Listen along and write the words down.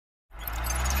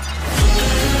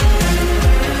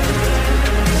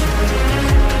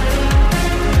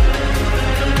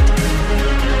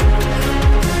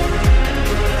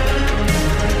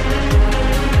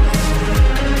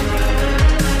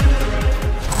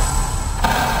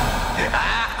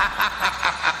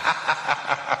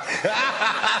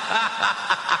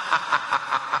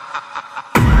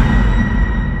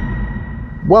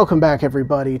Welcome back,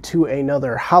 everybody, to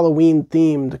another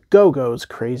Halloween-themed Gogo's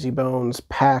Crazy Bones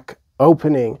pack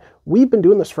opening. We've been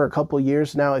doing this for a couple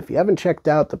years now. If you haven't checked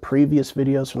out the previous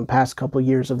videos from the past couple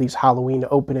years of these Halloween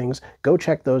openings, go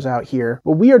check those out here.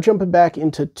 But we are jumping back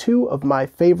into two of my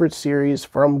favorite series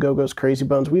from Gogo's Crazy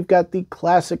Bones. We've got the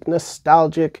classic,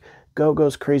 nostalgic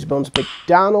Gogo's Crazy Bones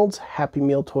McDonald's Happy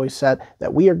Meal toy set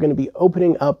that we are going to be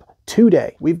opening up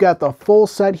today. We've got the full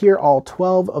set here, all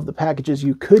 12 of the packages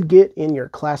you could get in your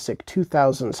classic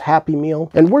 2000s Happy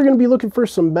Meal. And we're going to be looking for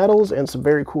some medals and some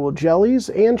very cool jellies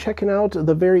and checking out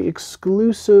the very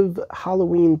exclusive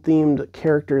Halloween themed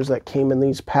characters that came in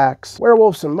these packs.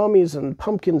 Werewolves and mummies and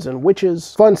pumpkins and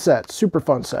witches. Fun set, super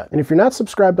fun set. And if you're not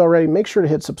subscribed already, make sure to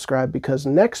hit subscribe because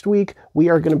next week we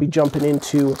are going to be jumping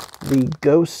into the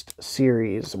Ghost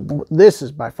series. This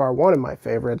is by far one of my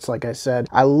favorites. Like I said,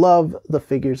 I love the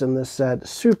figures in this set.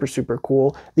 Super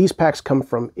cool. These packs come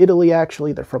from Italy,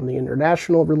 actually. They're from the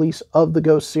international release of the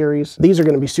Ghost series. These are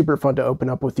going to be super fun to open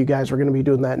up with you guys. We're going to be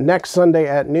doing that next Sunday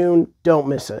at noon. Don't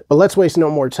miss it. But let's waste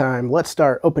no more time. Let's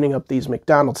start opening up these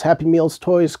McDonald's Happy Meals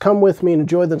toys. Come with me and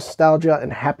enjoy the nostalgia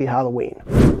and happy Halloween.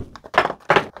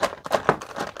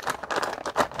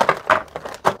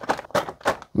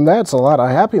 That's a lot of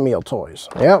Happy Meal toys.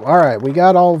 Yep, all right, we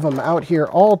got all of them out here,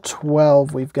 all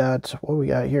 12. We've got, what do we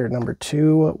got here? Number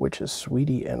 2, which is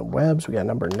Sweetie and Webs. We got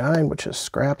number 9, which is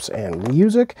Scraps and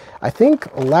Music. I think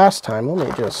last time, let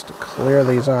me just clear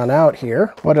these on out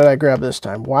here. What did I grab this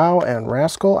time? Wow and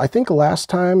Rascal. I think last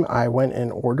time I went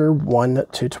in order 1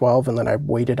 to 12, and then I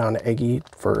waited on Eggy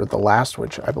for the last,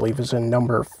 which I believe is in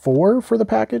number 4 for the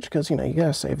package, because, you know, you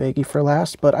gotta save Eggy for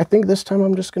last. But I think this time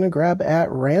I'm just gonna grab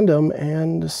at random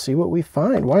and see what we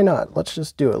find. Why not? Let's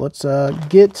just do it. Let's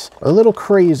get a little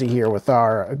crazy here with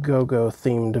our Gogo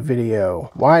themed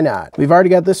video. Why not? We've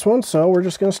already got this one, so we're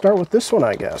just going to start with this one,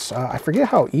 I guess. I forget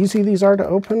how easy these are to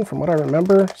open from what I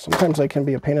remember. Sometimes they can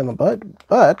be a pain in the butt,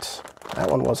 but that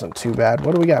one wasn't too bad.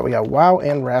 What do we got? We got Wow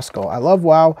and Rascal. I love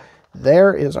Wow.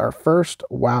 There is our first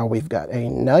Wow. We've got a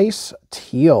nice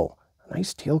teal.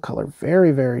 Nice teal color,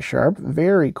 very sharp,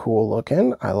 very cool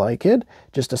looking. I like it.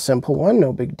 Just a simple one,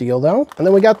 no big deal though. And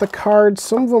then we got the cards.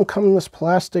 Some of them come in this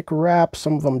plastic wrap,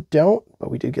 some of them don't, but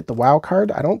we did get the Wow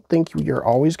card. I don't think you're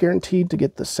always guaranteed to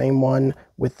get the same one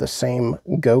with the same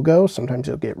Gogo. Sometimes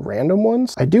you'll get random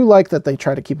ones. I do like that they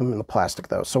try to keep them in the plastic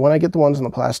though. So when I get the ones in the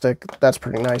plastic, that's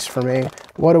pretty nice for me.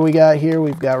 What do we got here?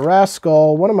 We've got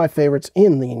Rascal, one of my favorites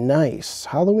in the nice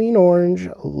Halloween orange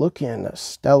looking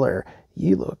stellar.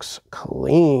 He looks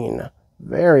clean.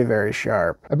 Very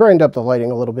sharp. I brightened up the lighting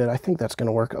a little bit. I think that's going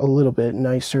to work a little bit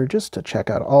nicer just to check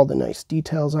out all the nice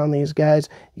details on these guys.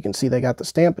 You can see they got the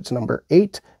stamp. It's number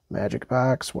 8. Magic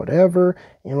box, whatever.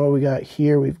 And what we got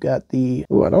here, we've got the,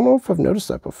 ooh, I don't know if I've noticed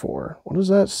that before. What does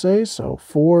that say? So,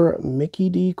 for Mickey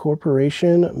D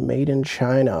Corporation, made in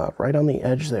China, right on the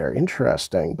edge there.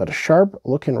 Interesting, but a sharp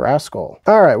looking Rascal.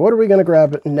 All right, what are we going to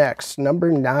grab next?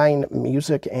 Number 9,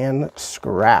 Music and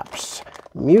Scraps.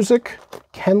 Music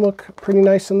can look pretty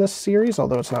nice in this series,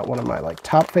 although it's not one of my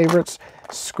top favorites.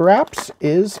 Scraps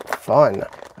is fun.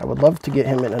 I would love to get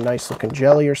him in a nice looking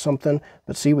jelly or something,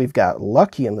 but see, we've got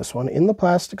Lucky in this one in the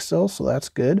plastic still, so that's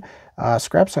good.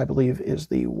 Scraps, I believe, is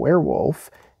the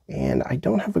werewolf, and I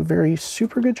don't have a very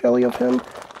super good jelly of him,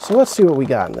 so let's see what we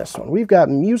got in this one. We've got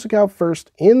Music out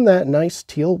first in that nice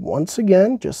teal once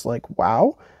again, just like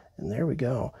Wow, and there we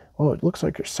go. Oh, it looks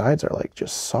like your sides are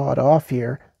just sawed off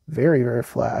here. Very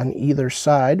flat on either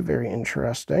side. Very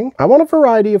interesting. I want a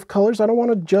variety of colors. I don't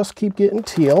want to just keep getting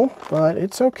teal, but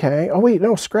it's okay. Oh, wait,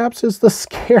 no, Scraps is the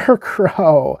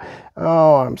Scarecrow.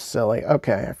 Oh, I'm silly.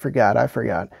 Okay, I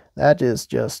forgot. That is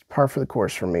just par for the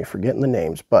course for me, forgetting the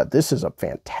names. But this is a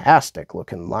fantastic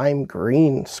looking lime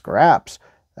green Scraps.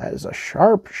 That is a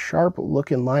sharp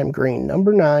looking lime green.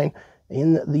 Number 9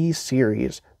 in the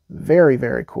series.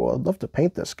 Very cool. I'd love to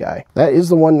paint this guy. That is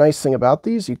the one nice thing about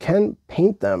these. You can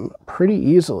paint them pretty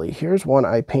easily. Here's one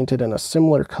I painted in a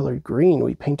similar colored green.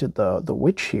 We painted the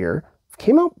witch here.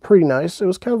 Came out pretty nice. It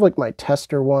was kind of like my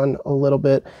tester one a little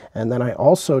bit. And then I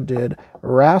also did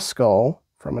Rascal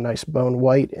from a nice bone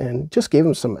white and just gave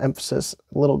him some emphasis,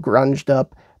 a little grunged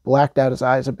up, blacked out his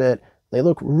eyes a bit. They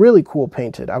look really cool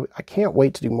painted. I can't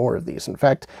wait to do more of these. In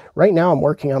fact, right now I'm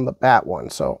working on the bat one.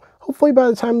 So hopefully by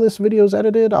the time this video is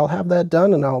edited, I'll have that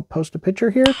done and I'll post a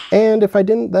picture here. And if I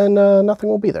didn't, then nothing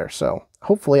will be there. So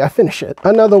hopefully I finish it.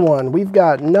 Another one, we've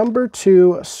got number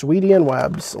 2, Sweetie and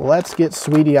Webs. Let's get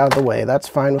Sweetie out of the way. That's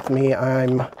fine with me.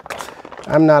 I'm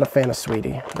not a fan of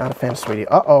Sweetie.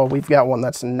 Uh-oh, we've got one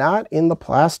that's not in the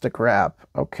plastic wrap.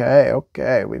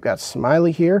 Okay. We've got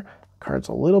Smiley here. Card's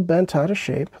a little bent out of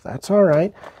shape. That's all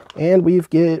right. And we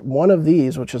get one of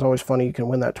these, which is always funny. You can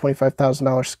win that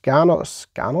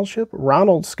 $25,000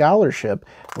 Ronald Scholarship.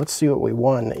 Let's see what we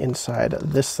won inside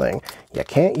this thing. You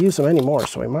can't use them anymore,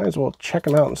 so we might as well check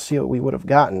them out and see what we would have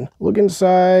gotten. Look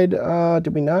inside.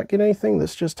 Did we not get anything?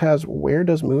 This just has, where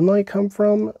does moonlight come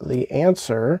from? The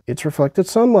answer, it's reflected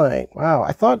sunlight. Wow,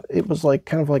 I thought it was like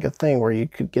kind of like a thing where you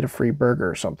could get a free burger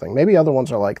or something. Maybe other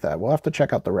ones are like that. We'll have to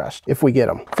check out the rest if we get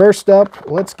them. First up,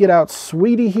 let's get out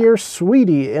Sweetie here.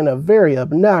 Sweetie in a very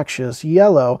obnoxious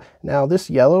yellow. Now this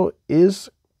yellow is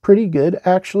pretty good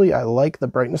actually. I like the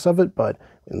brightness of it, but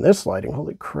in this lighting,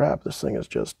 holy crap, this thing is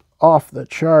just off the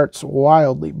charts,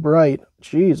 wildly bright.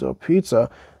 Jeez, oh pizza.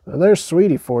 There's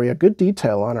Sweetie for you. Good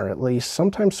detail on her at least.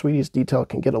 Sometimes Sweetie's detail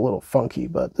can get a little funky,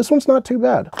 but this one's not too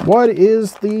bad. What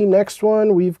is the next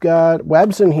one? We've got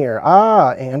webs in here.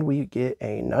 And we get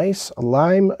a nice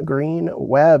lime green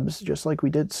webs, just like we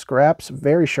did scraps.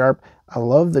 Very sharp. I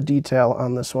love the detail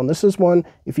on this one. This is one,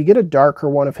 if you get a darker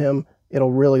one of him,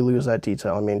 it'll really lose that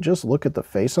detail. I mean, just look at the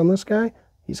face on this guy.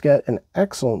 He's got an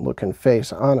excellent looking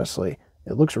face, honestly.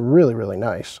 It looks really, really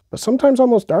nice. But sometimes on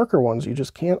those darker ones, you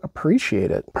just can't appreciate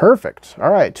it. Perfect.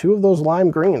 All right, 2 of those lime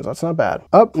greens. That's not bad.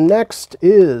 Up next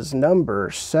is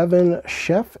number 7,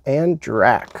 Chef and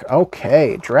Drac.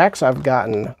 Okay, Drax, I've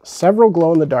gotten several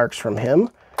glow-in-the-darks from him.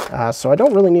 So I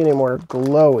don't really need any more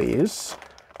glowies.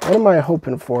 What am I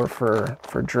hoping for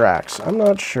Drax? I'm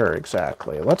not sure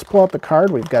exactly. Let's pull out the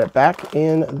card. We've got it back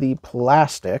in the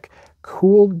plastic.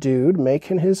 Cool dude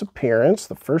making his appearance.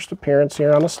 The first appearance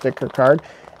here on a sticker card.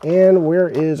 And where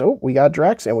is... Oh, we got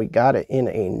Drax, and we got it in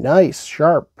a nice,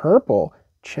 sharp purple.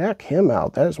 Check him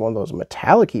out. That is one of those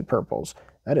metallic-y purples.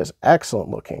 That is excellent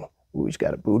looking. Ooh, he's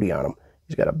got a booty on him.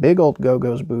 He's got a big old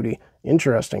Gogo's booty.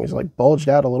 Interesting. He's like bulged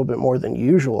out a little bit more than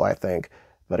usual, I think.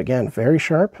 But again, very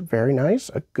sharp, very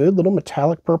nice. A good little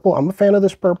metallic purple. I'm a fan of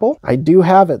this purple. I do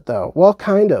have it though. Well,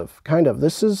 kind of.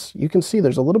 This is, you can see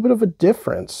there's a little bit of a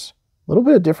difference. A little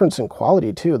bit of difference in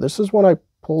quality too. This is one I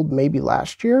pulled maybe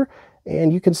last year.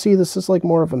 And you can see this is like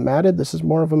more of a matted. This is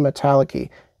more of a metallic-y.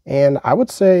 And I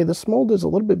would say this mold is a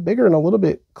little bit bigger and a little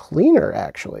bit cleaner,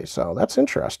 actually. So that's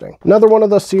interesting. Another one of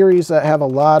those series that have a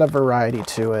lot of variety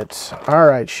to it. All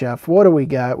right, Chef, what do we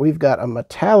got? We've got a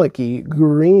metallic-y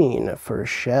green for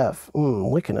Chef.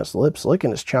 Licking his lips,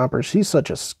 licking his chompers. He's such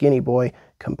a skinny boy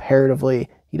comparatively.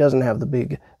 He doesn't have the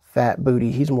big fat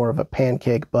booty. He's more of a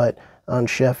pancake butt on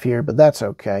Chef here, but that's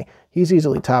okay. He's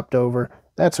easily topped over.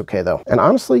 That's okay though. And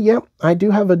honestly, yeah, I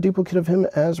do have a duplicate of him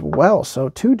as well. So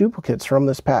 2 duplicates from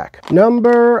this pack.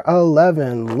 Number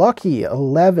 11, lucky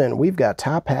 11. We've got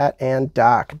Top Hat and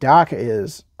Doc. Doc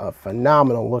is a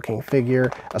phenomenal looking figure,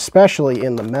 especially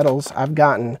in the metals. I've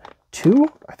gotten 2,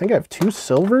 I think I have 2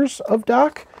 silvers of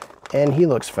Doc, and he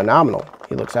looks phenomenal.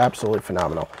 He looks absolutely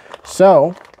phenomenal.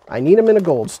 So I need him in a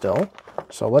gold still.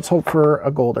 So let's hope for a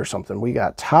gold or something. We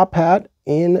got Top Hat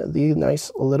in the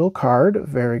nice little card.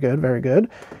 Very good, very good.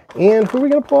 And who are we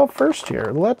going to pull out first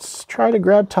here? Let's try to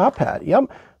grab Top Hat.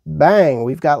 Yep. Bang.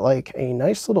 We've got like a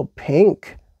nice little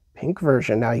pink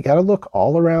version. Now you got to look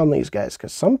all around these guys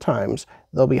because sometimes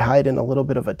they'll be hiding a little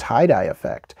bit of a tie-dye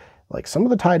effect. Like some of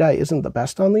the tie-dye isn't the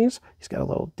best on these. He's got a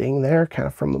little ding there kind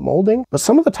of from the molding. But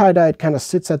some of the tie-dye kind of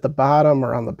sits at the bottom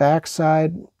or on the back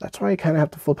side. That's why you kind of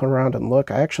have to flip around and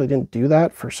look. I actually didn't do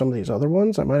that for some of these other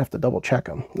ones. I might have to double check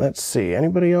them. Let's see.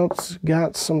 Anybody else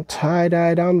got some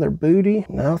tie-dyed on their booty?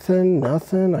 Nothing,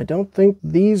 nothing. I don't think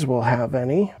these will have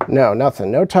any. No,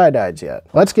 nothing. No tie-dyes yet.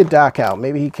 Let's get Doc out.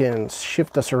 Maybe he can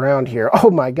shift us around here.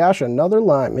 Oh my gosh, another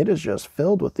lime. It is just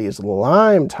filled with these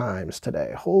lime times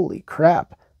today. Holy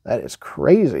crap. That is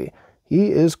crazy. He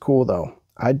is cool though.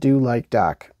 I do like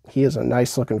Doc. He is a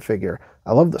nice looking figure.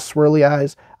 I love the swirly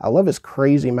eyes. I love his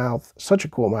crazy mouth. Such a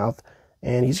cool mouth.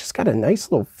 And he's just got a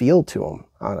nice little feel to him,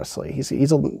 honestly. He's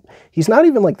not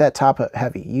even like that top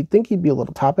heavy. You'd think he'd be a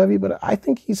little top heavy, but I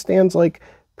think he stands like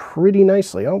pretty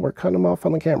nicely. Oh, we're cutting him off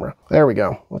on the camera. There we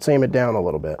go. Let's aim it down a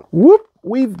little bit. Whoop!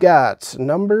 We've got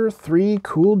number 3,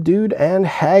 Cool Dude and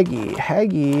Haggy.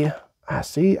 Haggy...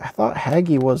 see, I thought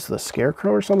Haggy was the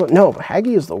scarecrow or something. No,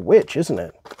 Haggy is the witch, isn't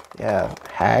it? Yeah,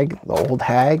 Hag, the old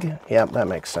hag. Yep, that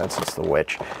makes sense. It's the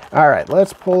witch. All right,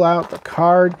 let's pull out the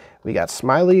card. We got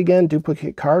Smiley again,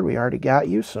 duplicate card. We already got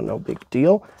you, so no big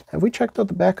deal. Have we checked out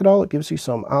the back at all? It gives you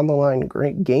some on-the-line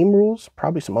game rules.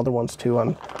 Probably some other ones too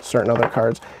on certain other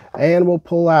cards. And we'll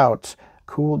pull out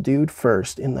Cool Dude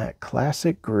first in that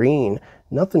classic green.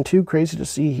 Nothing too crazy to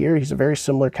see here. He's a very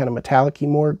similar kind of metallic-y,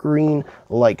 more green,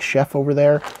 like Chef over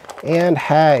there. And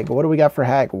Hag. What do we got for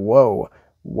Hag? Whoa.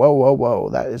 Whoa, whoa, whoa.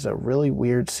 That is a really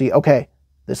weird see. Okay,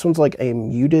 this one's like a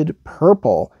muted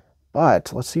purple,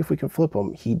 but let's see if we can flip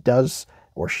him. He does,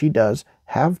 or she does,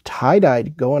 have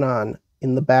tie-dyed going on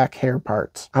in the back hair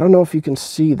parts. I don't know if you can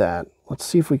see that. Let's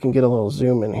see if we can get a little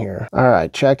zoom in here. All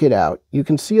right, check it out. You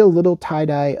can see a little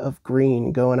tie-dye of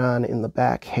green going on in the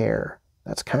back hair.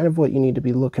 That's kind of what you need to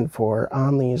be looking for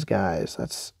on these guys.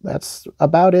 That's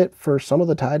about it for some of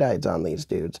the tie-dyes on these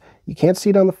dudes. You can't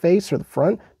see it on the face or the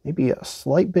front, maybe a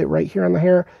slight bit right here on the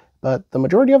hair, but the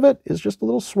majority of it is just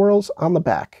little swirls on the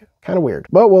back. Kind of weird.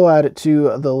 But we'll add it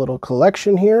to the little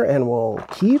collection here, and we'll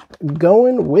keep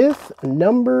going with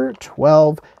number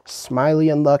 12, Smiley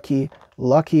and Lucky.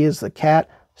 Lucky is the cat.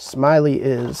 Smiley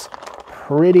is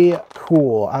pretty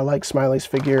cool. I like Smiley's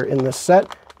figure in this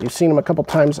set. You've seen him a couple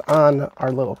times on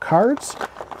our little cards,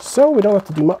 so we don't have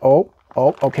to do much. Oh,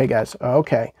 okay, guys.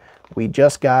 Okay. We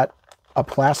just got a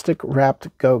plastic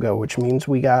wrapped Gogo, which means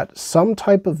we got some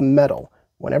type of metal.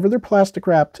 Whenever they're plastic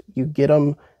wrapped, you get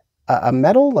them a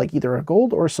metal, like either a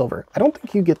gold or a silver. I don't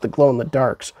think you get the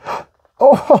glow-in-the-darks.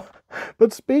 Oh,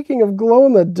 but speaking of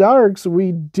glow-in-the-darks,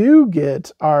 we do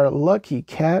get our Lucky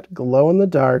Cat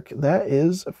glow-in-the-dark. That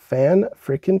is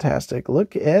fan-freaking-tastic.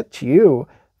 Look at you.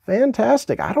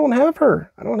 Fantastic. I don't have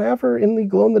her. I don't have her in the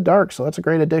glow-in-the-dark, so that's a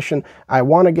great addition. I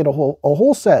want to get a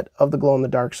whole set of the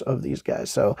glow-in-the-darks of these guys,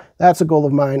 so that's a goal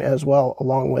of mine as well,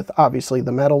 along with, obviously,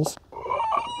 the metals.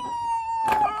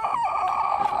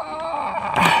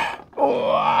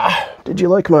 Did you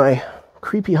like my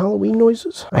creepy Halloween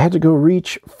noises? I had to go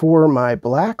reach for my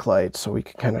black light so we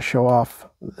could kind of show off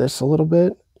this a little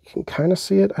bit. You can kind of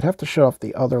see it. I'd have to show off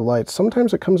the other lights.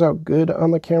 Sometimes it comes out good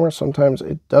on the camera, sometimes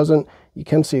it doesn't. You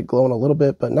can see it glowing a little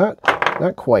bit, but not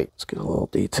quite. Let's get a little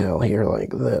detail here like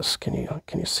this. Can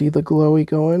you see the glowy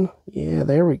going? Yeah,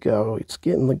 there we go. It's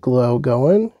getting the glow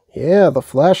going. Yeah, the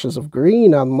flashes of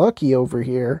green on Lucky over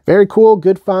here. Very cool,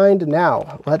 good find.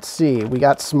 Now, let's see. We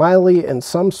got Smiley in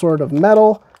some sort of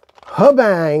metal.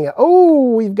 Habang!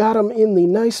 Oh, we've got him in the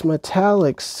nice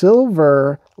metallic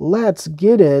silver. Let's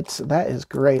get it. That is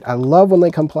great. I love when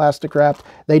they come plastic wrapped.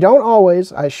 They don't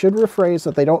always. I should rephrase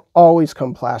that they don't always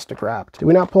come plastic wrapped. Did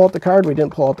we not pull out the card? We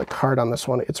didn't pull out the card on this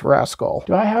one. It's Rascal.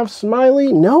 Do I have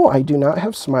Smiley? No, I do not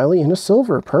have Smiley in a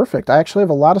silver. Perfect. I actually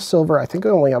have a lot of silver. I think I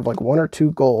only have like 1 or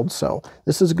 2 gold, so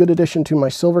this is a good addition to my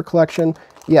silver collection.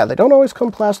 Yeah, they don't always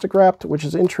come plastic wrapped, which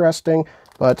is interesting,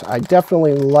 but I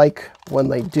definitely like when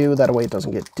they do. That way it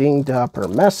doesn't get dinged up or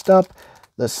messed up.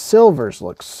 The silvers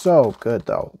look so good,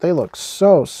 though. They look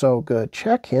so good.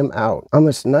 Check him out. On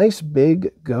this nice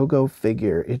big Gogo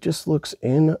figure, it just looks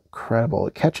incredible.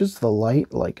 It catches the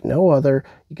light like no other.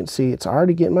 You can see it's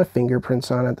already getting my fingerprints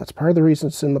on it. That's part of the reason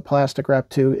it's in the plastic wrap,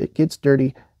 too. It gets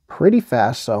dirty pretty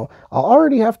fast, so I'll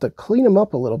already have to clean him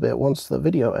up a little bit once the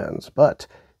video ends, but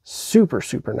super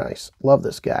nice. Love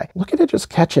this guy. Look at it just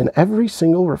catching every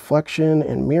single reflection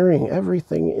and mirroring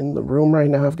everything in the room right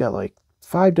now. I've got like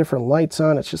 5 different lights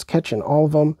on. It's just catching all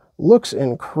of them. Looks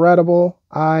incredible.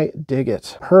 I dig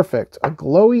it. Perfect. A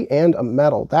glowy and a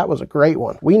metal. That was a great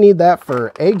one. We need that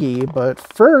for Eggy, but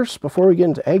first, before we get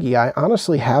into Eggy, I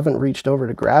honestly haven't reached over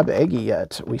to grab Eggy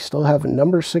yet. We still have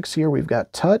number 6 here. We've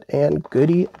got Tut and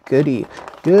Goody. Okay,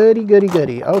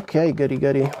 Goody.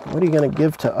 What are you going to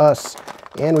give to us?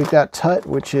 And we've got Tut,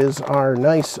 which is our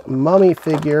nice mummy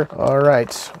figure. All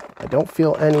right. I don't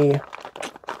feel any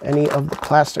of the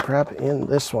plastic wrap in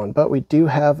this one, but we do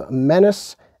have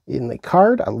Menace in the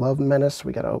card. I love Menace.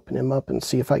 We got to open him up and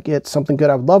see if I get something good.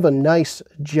 I would love a nice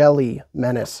jelly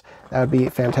Menace. That would be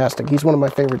fantastic. He's one of my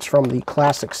favorites from the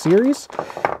classic series.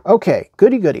 Okay,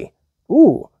 Goody.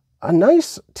 Ooh, a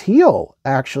nice teal,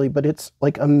 actually, but it's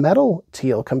like a metal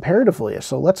teal comparatively.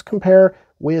 So let's compare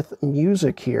with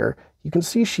music here. You can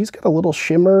see she's got a little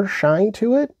shimmer shine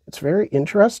to it. It's very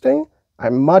interesting. I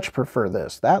much prefer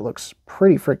this. That looks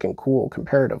pretty freaking cool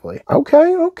comparatively.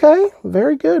 Okay.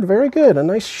 Very good. A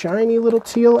nice shiny little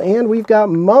teal. And we've got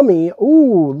Mummy.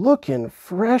 Ooh, looking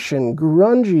fresh and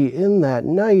grungy in that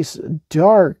nice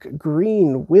dark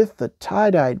green with the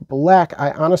tie-dyed black.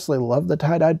 I honestly love the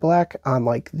tie-dyed black on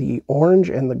like the orange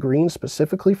and the green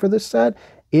specifically for this set.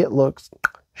 It looks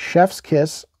chef's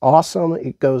kiss. Awesome.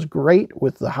 It goes great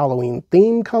with the Halloween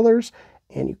theme colors.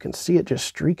 And you can see it just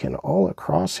streaking all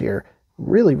across here.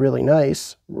 Really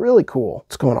nice, really cool.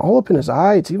 It's going all up in his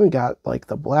eye. It's even got like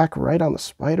the black right on the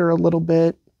spider a little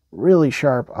bit. Really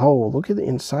sharp. Oh, look at the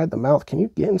inside the mouth. Can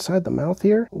you get inside the mouth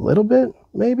here? A little bit,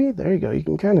 maybe? There you go. You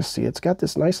can kind of see it's got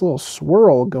this nice little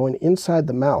swirl going inside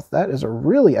the mouth. That is a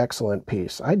really excellent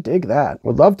piece. I dig that.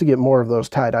 Would love to get more of those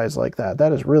tie-dyes like that.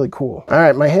 That is really cool. All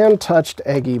right, my hand touched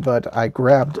Eggy, but I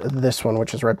grabbed this one,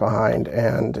 which is right behind,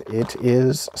 and it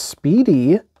is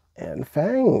Speedy and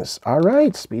Fangs. All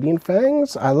right, Speedy and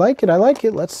Fangs. I like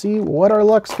it. Let's see what our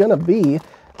luck's gonna be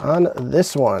on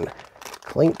this one.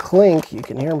 Clink, clink. You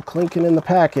can hear them clinking in the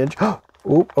package. Oh,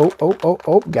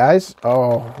 guys.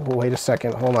 Oh, wait a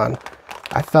second. Hold on.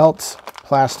 I felt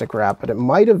plastic wrap, but it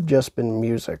might have just been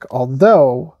music.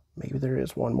 Although, maybe there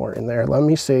is one more in there. Let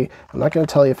me see. I'm not going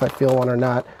to tell you if I feel one or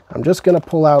not. I'm just going to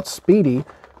pull out Speedy.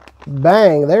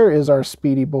 Bang, there is our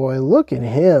Speedy boy. Look at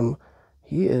him.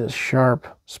 He is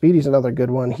sharp. Speedy's another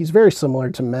good one. He's very similar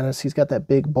to Menace. He's got that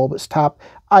big bulbous top.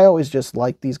 I always just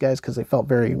liked these guys because they felt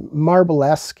very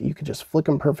Marble-esque. You could just flick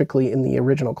them perfectly in the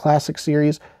original classic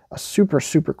series. A super,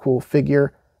 super cool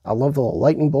figure. I love the little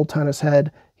lightning bolt on his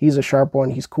head. He's a sharp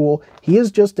one. He's cool. He is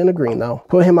just in a green, though.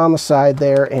 Put him on the side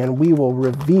there, and we will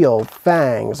reveal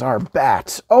Fangs, our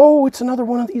bat. Oh, it's another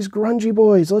one of these grungy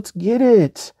boys. Let's get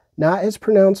it. Not as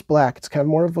pronounced black. It's kind of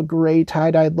more of a gray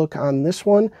tie-dyed look on this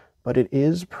one, but it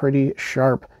is pretty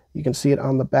sharp. You can see it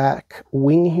on the back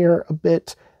wing here a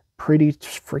bit. Pretty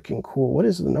freaking cool. What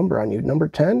is the number on you? Number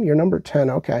 10? You're number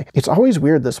 10. Okay. It's always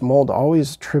weird. This mold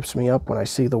always trips me up when I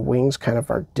see the wings kind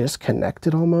of are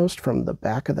disconnected almost from the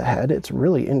back of the head. It's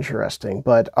really interesting.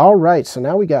 But all right, so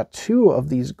now we got two of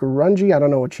these grungy, I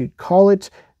don't know what you'd call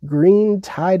it, green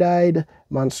tie-dyed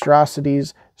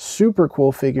monstrosities. Super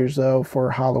cool figures, though, for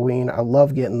Halloween. I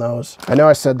love getting those. I know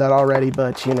I said that already,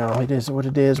 but, you know, it is what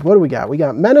it is. What do we got? We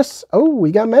got Menace. Oh,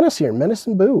 we got Menace here. Menace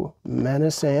and Boo.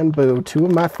 Menace and Boo. Two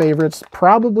of my favorites.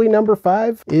 Probably number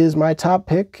 5 is my top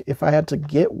pick. If I had to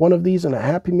get one of these in a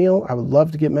Happy Meal, I would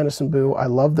love to get Menace and Boo. I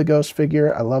love the Ghost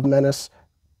figure. I love Menace.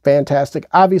 Fantastic.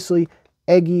 Obviously,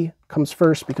 Eggy comes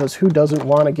first because who doesn't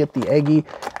want to get the Eggy?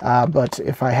 But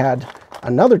if I had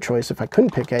another choice, if I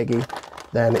couldn't pick Eggy,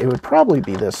 then it would probably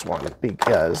be this one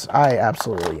because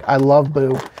I love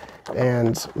Boo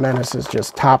and Menace is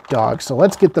just top dog. So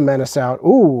let's get the Menace out.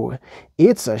 Ooh,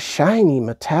 it's a shiny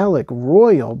metallic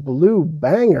royal blue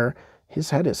banger.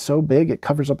 His head is so big it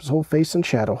covers up his whole face in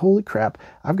shadow. Holy crap.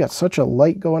 I've got such a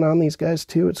light going on these guys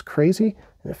too. It's crazy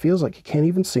and it feels like you can't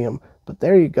even see him. But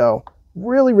there you go.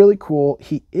 Really, really cool.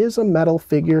 He is a metal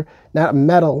figure. Not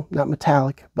metal, not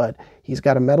metallic, but he's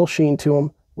got a metal sheen to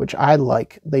him, which I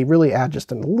like. They really add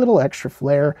just a little extra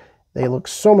flair. They look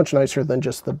so much nicer than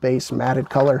just the base matted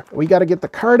color. We got to get the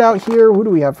card out here. Who do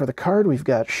we have for the card? We've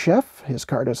got Chef. His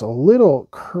card is a little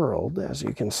curled, as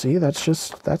you can see.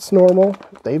 That's normal.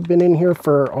 They've been in here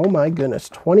for, oh my goodness,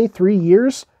 23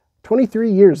 years? 23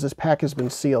 years this pack has been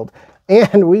sealed.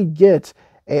 And we get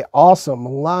a awesome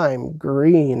lime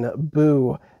green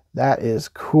Boo. That is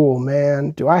cool,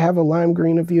 man. Do I have a lime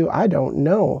green of you? I don't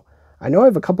know. I know I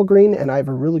have a couple green and I have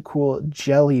a really cool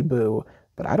jelly Boo,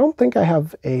 but I don't think I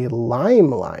have a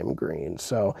lime green.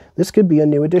 So this could be a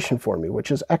new addition for me,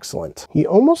 which is excellent. He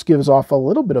almost gives off a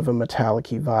little bit of a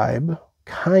metallic-y vibe.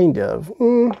 Kind of.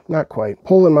 Not quite.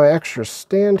 Pulling my extra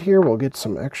stand here. We'll get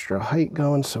some extra height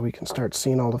going so we can start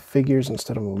seeing all the figures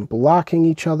instead of them blocking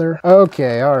each other.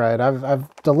 Okay, all right. I've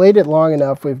delayed it long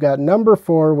enough. We've got number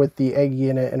 4 with the Eggy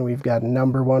in it, and we've got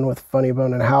number 1 with Funny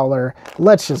Bone and Howler.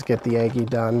 Let's just get the Eggy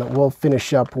done. We'll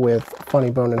finish up with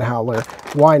Funny Bone and Howler.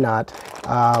 Why not?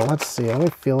 Let's see. Let me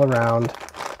feel around.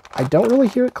 I don't really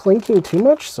hear it clinking too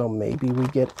much, so maybe we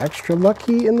get extra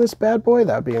lucky in this bad boy.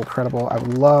 That would be incredible. I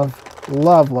would love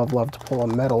to pull a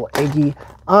metal Eggy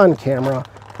on camera.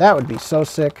 That would be so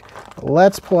sick.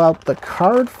 Let's pull out the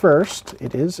card first.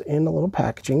 It is in a little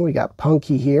packaging. We got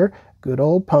Punky here. Good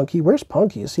old Punky. Where's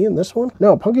Punky? Is he in this one?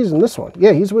 No, Punky's in this one.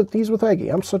 Yeah, he's with Eggy.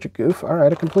 I'm such a goof. All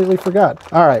right, I completely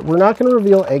forgot. All right, we're not going to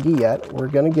reveal Eggy yet. We're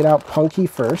going to get out Punky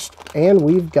first. And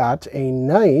we've got a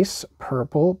nice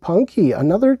purple Punky.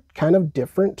 Another kind of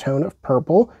different tone of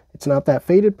purple. It's not that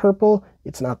faded purple.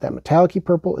 It's not that metallic-y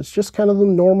purple. It's just kind of the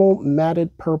normal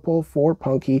matted purple for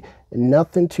Punky.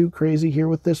 Nothing too crazy here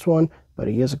with this one, but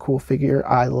he is a cool figure.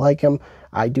 I like him.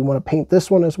 I do want to paint this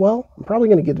one as well. I'm probably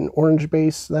going to get an orange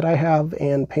base that I have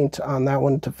and paint on that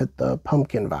one to fit the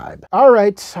pumpkin vibe. All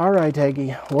right, Eggy.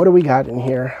 What do we got in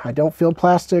here? I don't feel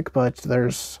plastic, but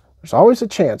there's always a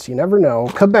chance. You never know.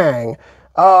 Kabang.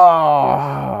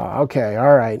 Oh, okay.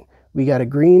 All right. We got a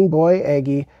green boy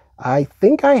Eggy. I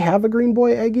think I have a green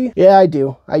boy Eggy. Yeah, I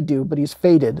do, but he's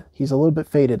faded. He's a little bit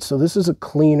faded, so this is a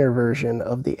cleaner version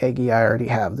of the Eggy I already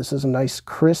have. This is a nice,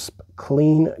 crisp,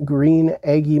 clean, green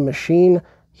Eggy machine.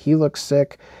 He looks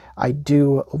sick. I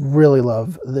do really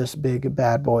love this big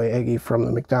bad boy Eggy from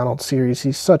the McDonald's series.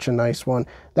 He's such a nice one.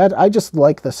 I just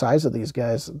like the size of these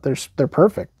guys. They're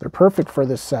perfect. They're perfect for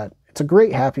this set. It's a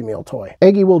great Happy Meal toy.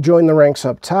 Eggy will join the ranks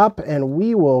up top, and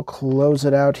we will close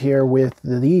it out here with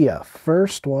the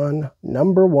first one,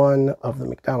 number 1 of the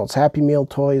McDonald's Happy Meal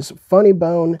toys, Funny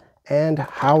Bone and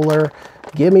Howler.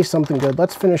 Give me something good.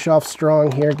 Let's finish off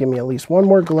strong here. Give me at least one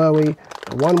more glowy,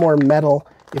 one more metal,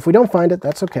 If we don't find it,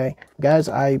 that's okay. Guys,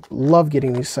 I love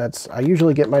getting these sets. I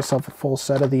usually get myself a full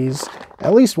set of these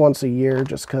at least once a year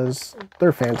just because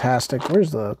they're fantastic.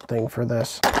 Where's the thing for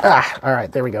this? All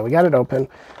right, there we go. We got it open.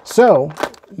 So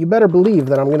you better believe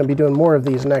that I'm going to be doing more of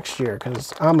these next year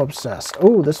because I'm obsessed.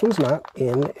 Oh, this one's not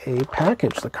in a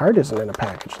package. The card isn't in a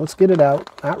package. Let's get it out,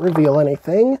 not reveal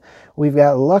anything. We've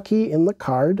got Lucky in the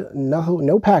card.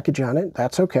 No package on it.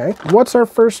 That's okay. What's our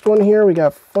first one here? We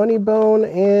got Funny Bone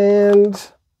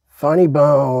and Funny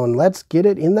Bone. Let's get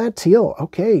it in that teal.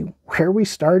 Okay, where we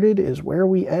started is where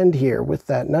we end here with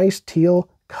that nice teal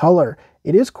color.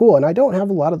 It is cool, and I don't have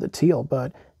a lot of the teal,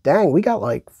 but dang, we got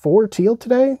like 4 teal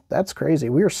today? That's crazy.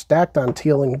 We were stacked on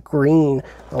teal and green.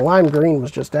 The lime green was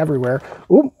just everywhere.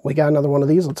 Ooh, we got another one of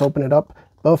these. Let's open it up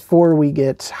before we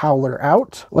get Howler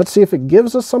out. Let's see if it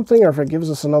gives us something or if it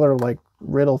gives us another like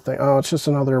riddle thing. Oh, it's just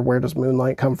another where does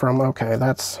moonlight come from? Okay,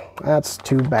 that's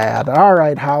too bad. All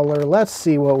right, Howler, let's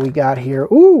see what we got here.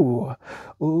 Ooh,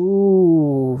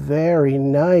 very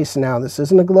nice. Now, this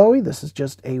isn't a glowy. This is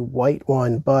just a white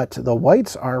one, but the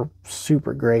whites are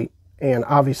super great. And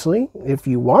obviously, if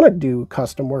you want to do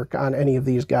custom work on any of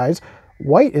these guys,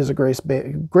 white is a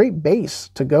great base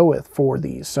to go with for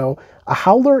these. So a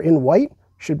Howler in white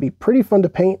should be pretty fun to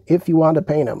paint if you want to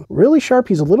paint him. Really sharp.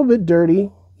 He's a little bit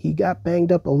dirty. He got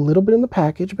banged up a little bit in the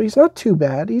package, but he's not too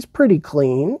bad. He's pretty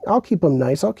clean. I'll keep him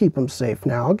nice. I'll keep him safe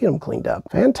now. I'll get him cleaned up.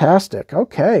 Fantastic.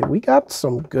 Okay, we got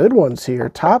some good ones here.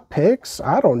 Top picks,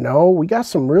 I don't know. We got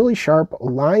some really sharp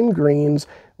lime greens.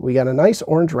 We got a nice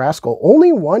orange rascal.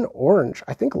 Only one orange.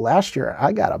 I think last year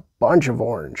I got a bunch of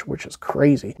orange, which is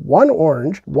crazy. One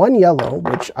orange, one yellow,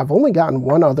 which I've only gotten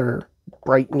one other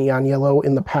bright neon yellow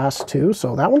in the past too,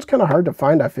 so that one's kind of hard to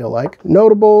find, I feel like.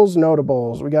 Notables.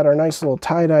 We got our nice little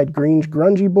tie-dyed green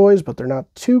grungy boys, but they're not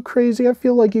too crazy. I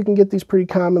feel like you can get these pretty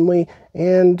commonly,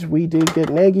 and we did get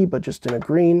Nagy, but just in a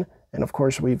green. And of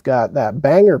course, we've got that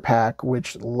banger pack,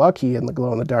 which Lucky in the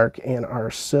glow in the dark, and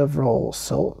our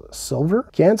silver,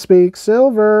 can't speak,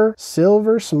 silver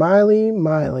Smiley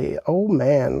Miley. Oh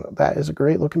man, that is a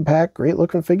great looking pack, great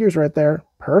looking figures right there.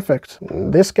 Perfect.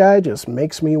 This guy just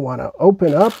makes me want to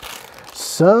open up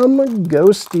some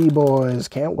ghosty boys.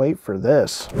 Can't wait for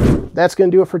this. That's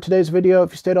going to do it for today's video.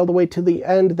 If you stayed all the way to the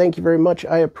end, thank you very much.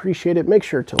 I appreciate it. Make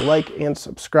sure to like and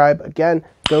subscribe. Again,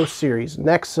 Ghost series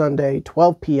next Sunday,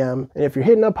 12 p.m. And if you're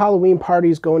hitting up Halloween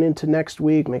parties going into next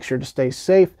week, make sure to stay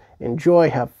safe, enjoy,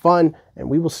 have fun, and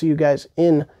we will see you guys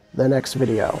in the next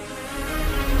video.